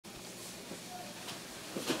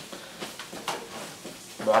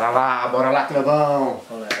Bora lá, Clebão.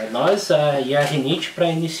 É nós e a Rinite para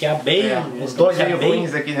iniciar bem. Os dois aí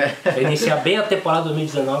ruins aqui, né? Pra iniciar bem a temporada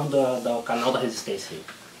 2019 do canal da Resistência.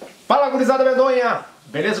 Fala, gurizada medonha!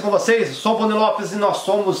 Beleza com vocês? Eu sou o Bone Lopes e nós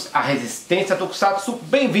somos a Resistência Tokusatsu.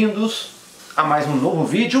 Bem-vindos a mais um novo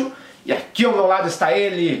vídeo. E aqui ao meu lado está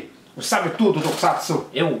ele, o sabe tudo do Tokusatsu.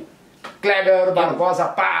 Eu, Kleber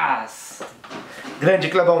Paz. Grande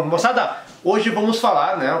Clebão. Moçada, hoje vamos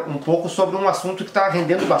falar, né, um pouco sobre um assunto que está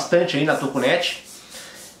rendendo bastante aí na Tokunet.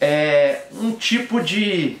 É um tipo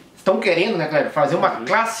de... Estão querendo, né, Kleber, fazer uma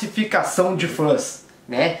classificação de fãs,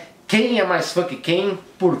 né? Quem é mais fã que quem,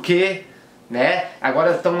 por quê, né?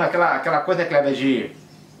 Agora estão aquela coisa, né, Kleber, de...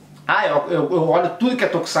 Ah, eu olho tudo que é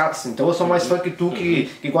Tokusatsu, então eu sou mais fã que tu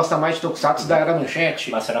que gosta mais de Tokusatsu da Era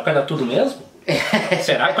Manchete. mas será que olha tudo mesmo?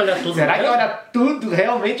 Será que olha tudo Será mesmo? que olha tudo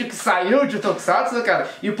realmente o que saiu de Tokusatsu, cara?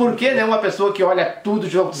 E por que, né, uma pessoa que olha tudo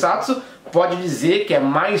de Tokusatsu pode dizer que é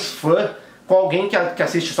mais fã com alguém que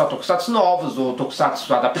assiste só Tokusatsu novos ou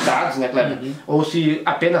Tokusatsu adaptados, né, Kleber? Ou se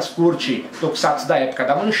apenas curte Tokusatsu da época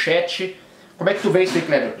da Manchete. Como é que tu vê isso aí,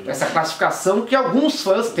 Kleber? Essa classificação que alguns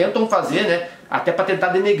fãs tentam fazer, né? Até para tentar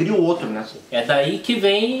denegrir o outro, né? É daí que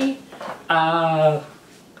vem a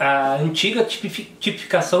antiga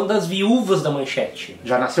tipificação das viúvas da Manchete.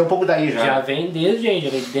 Já nasceu um pouco daí, já. Já vem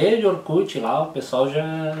desde Orkut lá, o pessoal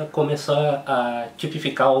já começou a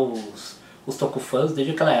tipificar os tokufãs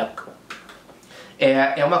desde aquela época.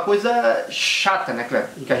 É uma coisa chata, né, Kleber?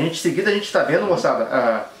 Que a gente, em seguida, a gente está vendo,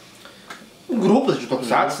 moçada, em grupos de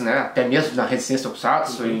Tokusatsu, né? Até mesmo na Resistência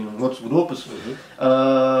Tokusatsu, em outros grupos,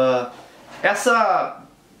 essa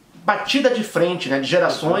batida de frente, né, de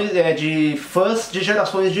gerações, de fãs de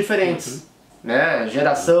gerações diferentes, né?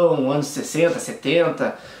 Geração anos 60,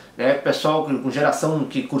 70, né? Pessoal com geração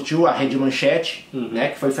que curtiu a Rede Manchete, né?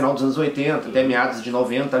 Que foi final dos anos 80, até meados de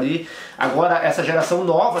 90 ali. Agora essa geração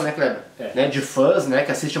nova, né, Kleber? Né, de fãs, né,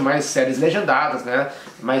 que assistem mais séries legendadas, né?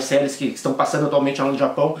 Mais séries que estão passando atualmente lá no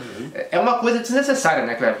Japão. É uma coisa desnecessária,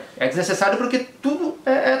 né, Kleber? É desnecessário porque tudo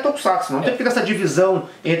é Tokusatsu, não tem que ter essa divisão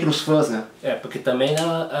entre os fãs, né? Porque também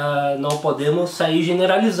não podemos sair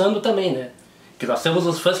generalizando também, né? Que nós temos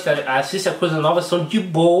os fãs que assistem a coisa nova, são de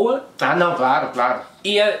boa. Ah, não, claro.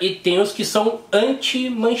 E tem os que são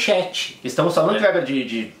anti-manchete. Estamos falando, Kleber,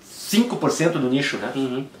 de 5% do nicho, né?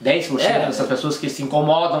 10% dessas pessoas que se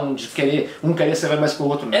incomodam de querer ser mais que o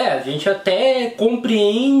outro, né? A gente até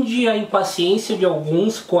compreende a impaciência de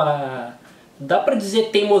alguns com a... Dá pra dizer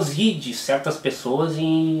teimosia de certas pessoas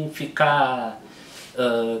em ficar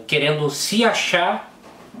querendo se achar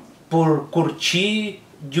por curtir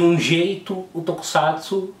de um jeito o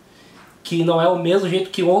Tokusatsu que não é o mesmo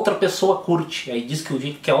jeito que outra pessoa curte. Aí diz que o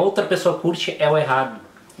jeito que a outra pessoa curte é o errado.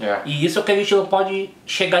 E isso é o que a gente não pode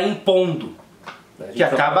chegar impondo. Que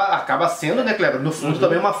acaba sendo, né, Kleber, no fundo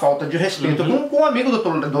também uma falta de respeito com o amigo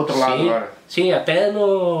do outro lado agora. Sim, até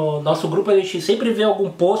no nosso grupo a gente sempre vê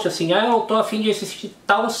algum post assim, eu tô a fim de assistir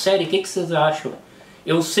tal série, o que vocês acham?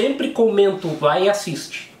 Eu sempre comento, vai e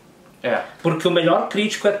assiste. Porque o melhor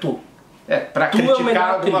crítico é tu. Pra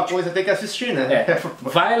criticar alguma coisa tem que assistir, né?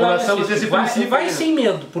 Vai lá e vai sem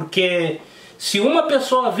medo, porque se uma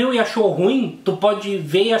pessoa viu e achou ruim, tu pode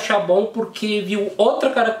ver e achar bom porque viu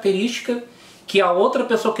outra característica que a outra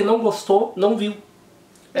pessoa que não gostou não viu.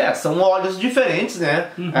 São olhos diferentes,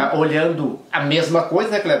 né? Olhando a mesma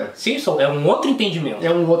coisa, né, Kleber? Sim, é um outro entendimento. É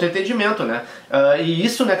um outro entendimento, né? E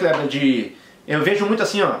isso, né, Kleber, eu vejo muito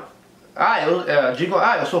assim, ó.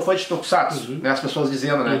 Eu sou fã de Tokusatsu, né, as pessoas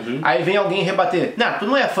dizendo, né? Aí vem alguém rebater, não, tu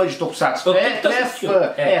não é fã de Tokusatsu, tu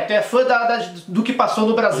é fã do que passou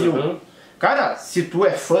no Brasil. Cara, se tu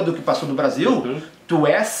é fã do que passou no Brasil, tu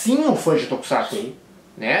é sim um fã de Tokusatsu.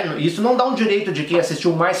 Né? Isso não dá um direito de quem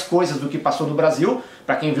assistiu mais coisas do que passou no Brasil,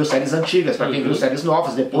 pra quem viu séries antigas, pra quem viu séries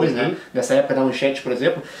novas depois, né? Dessa época da Manchete, por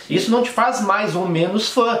exemplo. Isso não te faz mais ou menos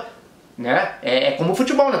fã. Né? É como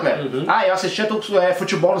futebol, né, Kleber? Eu assistia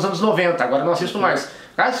futebol nos anos 90, agora não assisto mais.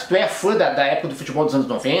 Cara, se tu é fã da época do futebol dos anos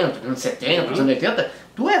 90, dos anos 70, dos anos 80,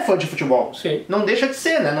 tu é fã de futebol. Não deixa de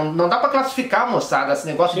ser, né? Não dá pra classificar, moçada, esse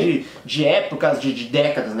negócio de épocas, de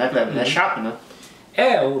décadas, né, Kleber? É chato, né?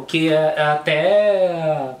 O que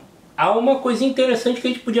até... Há uma coisa interessante que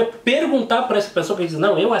a gente podia perguntar para essa pessoa que diz,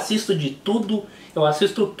 não, eu assisto de tudo, eu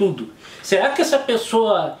assisto tudo. Será que essa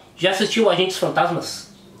pessoa já assistiu Agentes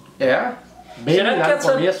Fantasmas?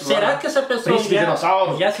 Será que essa pessoa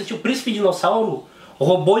já assistiu Príncipe Dinossauro?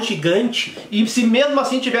 Robô Gigante? E se mesmo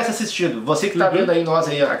assim tivesse assistido, você que está vendo aí, nós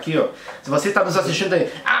aí, aqui, ó, se você está nos assistindo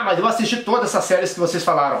aí, mas eu assisti todas essas séries que vocês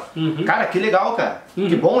falaram. Cara, que legal, cara.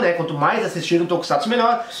 Que bom, né? Quanto mais assistir um Tokusatsu,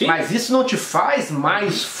 melhor. Mas isso não te faz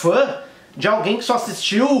mais fã de alguém que só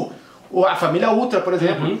assistiu A família Ultra, por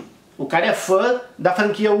exemplo. O cara é fã da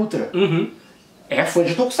franquia Ultra. É fã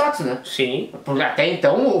de Tokusatsu, né? Sim. Até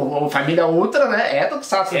então, a família Ultra, né, é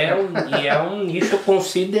Tokusatsu. E é um nicho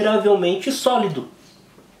consideravelmente sólido.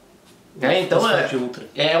 Então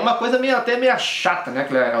é uma coisa até meio chata, né,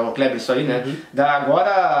 Kleber, isso aí, né?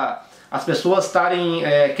 Agora as pessoas estarem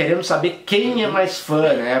querendo saber quem é mais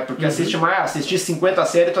fã, né? Porque assistir 50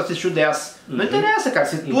 séries, tu assistiu 10. Não interessa, cara.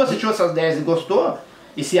 Se tu assistiu essas 10 e gostou,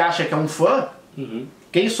 e se acha que é um fã,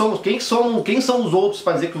 quem são os outros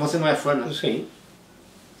para dizer que você não é fã, né? Sim.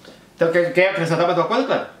 Então quer acrescentar mais uma coisa,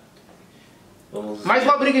 Kleber? Mais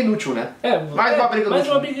uma briga inútil, né? Mais uma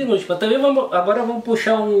briga inútil. Mas também agora vamos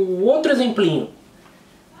puxar um outro exemplinho.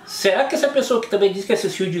 Será que essa pessoa que também diz que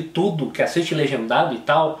assistiu de tudo, que assiste legendado e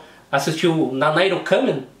tal, assistiu Nanairo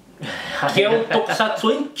Kamen, que é um tokusatsu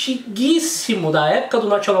antiguíssimo, da época do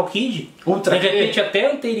National Kid, Ultra de repente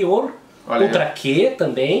até anterior, Ultra Q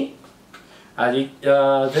também.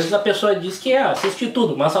 Às vezes a pessoa diz que assiste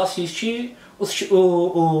tudo, mas só assiste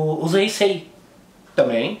os Heisei.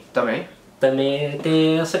 Também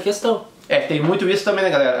tem essa questão. Tem muito isso também, né,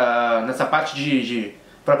 galera? Nessa parte de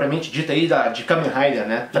propriamente dita aí de Kamen Rider,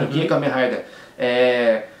 né? Franquia Kamen Rider.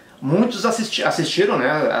 Muitos assistiram,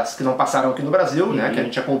 né? As que não passaram aqui no Brasil, né? Que a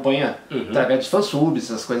gente acompanha através dos fansubs,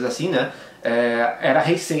 essas coisas assim, né? Era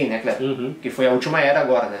Heisei, né, Kleber? Que foi a última era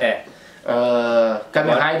agora, né?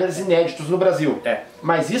 Kamen Riders inéditos no Brasil.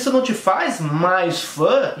 Mas isso não te faz mais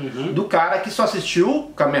fã do cara que só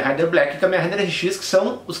assistiu Kamen Rider Black e Kamen Rider RX, que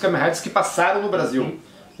são os Kamen Riders que passaram no Brasil.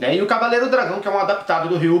 Né? E o Cavaleiro Dragão, que é um adaptado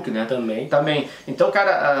do Ryuk, né? Também. Então,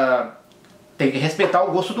 cara, tem que respeitar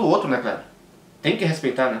o gosto do outro, né, cara? Tem que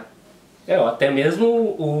respeitar, né? Até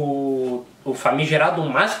mesmo o famigerado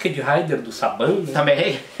Masked Rider do Saban, né?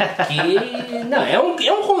 Também. Que não, é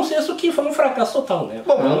um consenso que foi um fracasso total, né?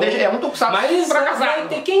 Bom, é um tokusatsu fracassado. Vai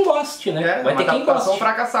ter quem goste, né? Vai ter quem goste.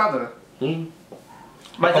 Fracassada, né?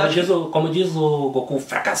 Mas como diz o Goku,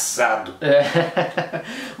 fracassado.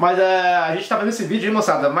 Mas a gente tá vendo esse vídeo aí,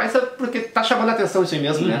 moçada, mas é porque tá chamando a atenção isso aí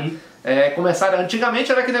mesmo, né?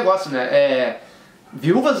 Antigamente era que negócio, né?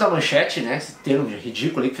 Viúvas da Manchete, né? Esse termo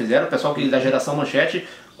ridículo aí que fizeram, o pessoal da geração Manchete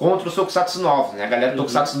contra os Tokusatsu novos, né? A galera de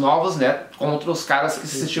Tokusatsu novos, né? Contra os caras que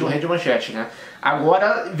assistiram o Rei de Manchete, né?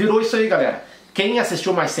 Agora virou isso aí, galera. Quem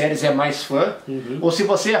assistiu mais séries é mais fã, ou se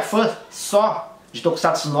você é fã só de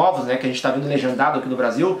Tokusatsu novos, né? Que a gente tá vendo legendado aqui no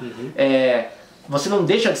Brasil, você não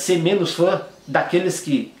deixa de ser menos fã daqueles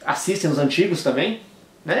que assistem os antigos também.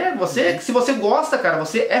 Né? Se você gosta, cara,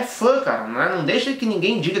 você é fã, cara. Não deixa que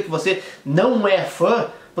ninguém diga que você não é fã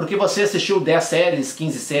porque você assistiu 10 séries,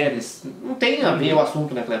 15 séries. Não tem a ver o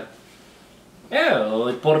assunto, né, Kleber? O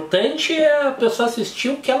importante é a pessoa assistir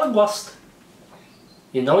o que ela gosta.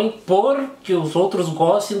 E não impor que os outros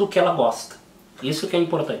gostem do que ela gosta. Isso que é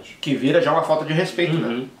importante. Que vira já uma falta de respeito,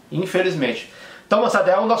 né? Infelizmente. Então,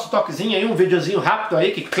 moçada, é o nosso toquezinho aí, um videozinho rápido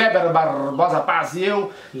aí que Kleber Paz e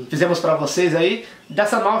eu fizemos pra vocês aí,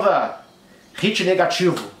 dessa nova hit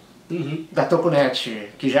negativo da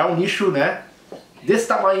Tokunet, que já é um nicho, né, desse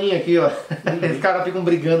tamanho aqui, ó. Os caras ficam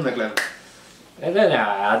brigando, né, Kleber?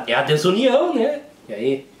 É a desunião, né? E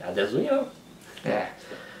aí, é a desunião.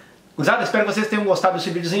 Gurizada, espero que vocês tenham gostado desse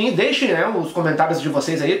videozinho e deixem, né, os comentários de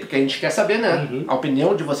vocês aí, porque a gente quer saber, né, a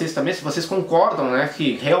opinião de vocês também, se vocês concordam, né,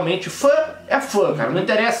 que realmente fã é fã, cara. Não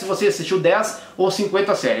interessa se você assistiu 10 ou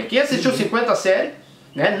 50 séries. Quem assistiu 50 séries,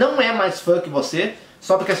 né, não é mais fã que você,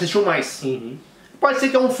 só porque assistiu mais. Pode ser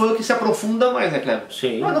que é um fã que se aprofunda mais, né, Kleber?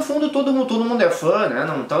 Sim. Mas no fundo todo mundo é fã, né,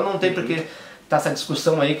 então não tem porque tá essa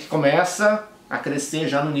discussão aí que começa a crescer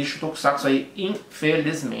já no nicho Tokusatsu aí,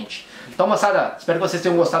 infelizmente. Então, moçada, espero que vocês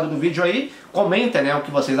tenham gostado do vídeo aí. Comentem, né, o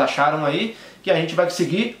que vocês acharam aí, que a gente vai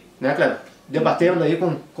seguir, né, Kleber, debatendo aí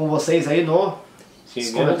com vocês aí nos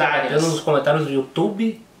comentários. Nos comentários do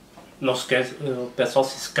YouTube. O pessoal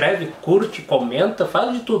se inscreve, curte, comenta,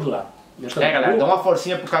 faz de tudo lá. Galera, dá uma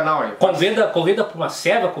forcinha pro canal aí. Convida pra uma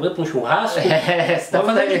ceva, convida pra um churrasco. Vamos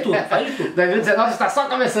fazer de tudo, faz de tudo. 2019 está só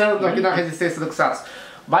começando aqui na Resistência do Sociais.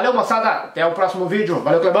 Valeu, moçada, até o próximo vídeo.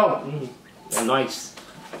 Valeu, Clebão. É nóis.